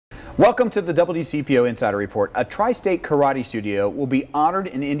Welcome to the WCPO Insider Report. A tri-state karate studio will be honored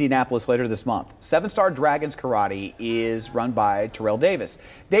in Indianapolis later this month. 7-Star Dragons Karate is run by Terrell Davis.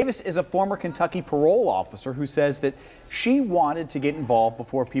 Davis is a former Kentucky parole officer who says that she wanted to get involved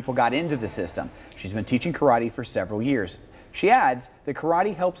before people got into the system. She's been teaching karate for several years. She adds that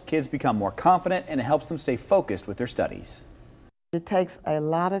karate helps kids become more confident and it helps them stay focused with their studies. It takes a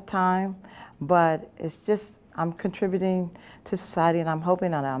lot of time, but it's just I'm contributing to society, and I'm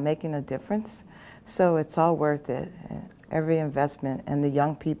hoping that I'm making a difference. So it's all worth it, every investment, and the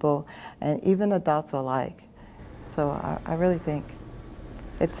young people, and even adults alike. So I really think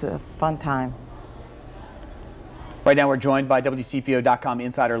it's a fun time. Right now we're joined by WCPO.com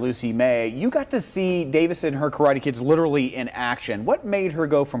insider Lucy May. You got to see Davis and her Karate Kids literally in action. What made her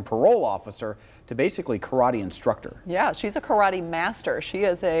go from parole officer to basically karate instructor? Yeah, she's a karate master. She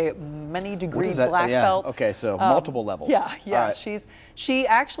is a many degree black belt. Okay, so multiple levels. Yeah. Right.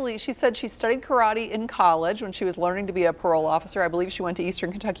 She said she studied karate in college when she was learning to be a parole officer. I believe she went to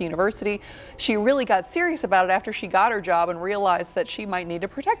Eastern Kentucky University. She really got serious about it after she got her job and realized that she might need to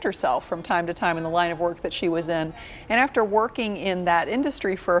protect herself from time to time in the line of work that she was in. And after working in that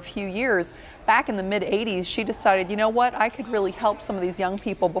industry for a few years, back in the mid-'80s, she decided, you know what, I could really help some of these young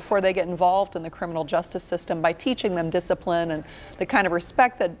people before they get involved in the criminal justice system by teaching them discipline and the kind of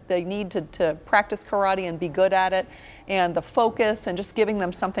respect that they need to practice karate and be good at it, and the focus, and just giving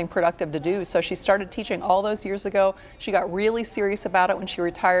them something productive to do. So she started teaching all those years ago. She got really serious about it when she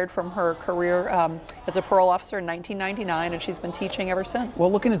retired from her career as a parole officer in 1999, and she's been teaching ever since.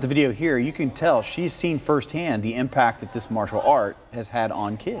 Well, looking at the video here, you can tell she's seen firsthand the impact that this martial art has had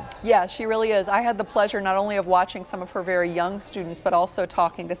on kids. Yeah, she really is. I had the pleasure not only of watching some of her very young students, but also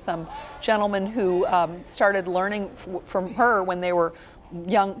talking to some gentlemen who started learning from her when they were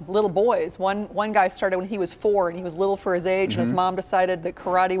young little boys. One guy started when he was 4 and he was little for his age, and his mom decided that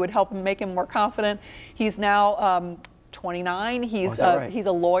karate would help him, make him more confident. He's now 29. He's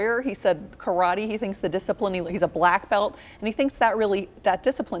a lawyer. He said karate, he thinks the discipline, he's a black belt, and he thinks that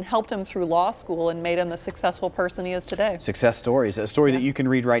discipline helped him through law school and made him the successful person he is today. Success stories, a story that you can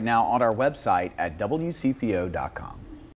read right now on our website at WCPO.com.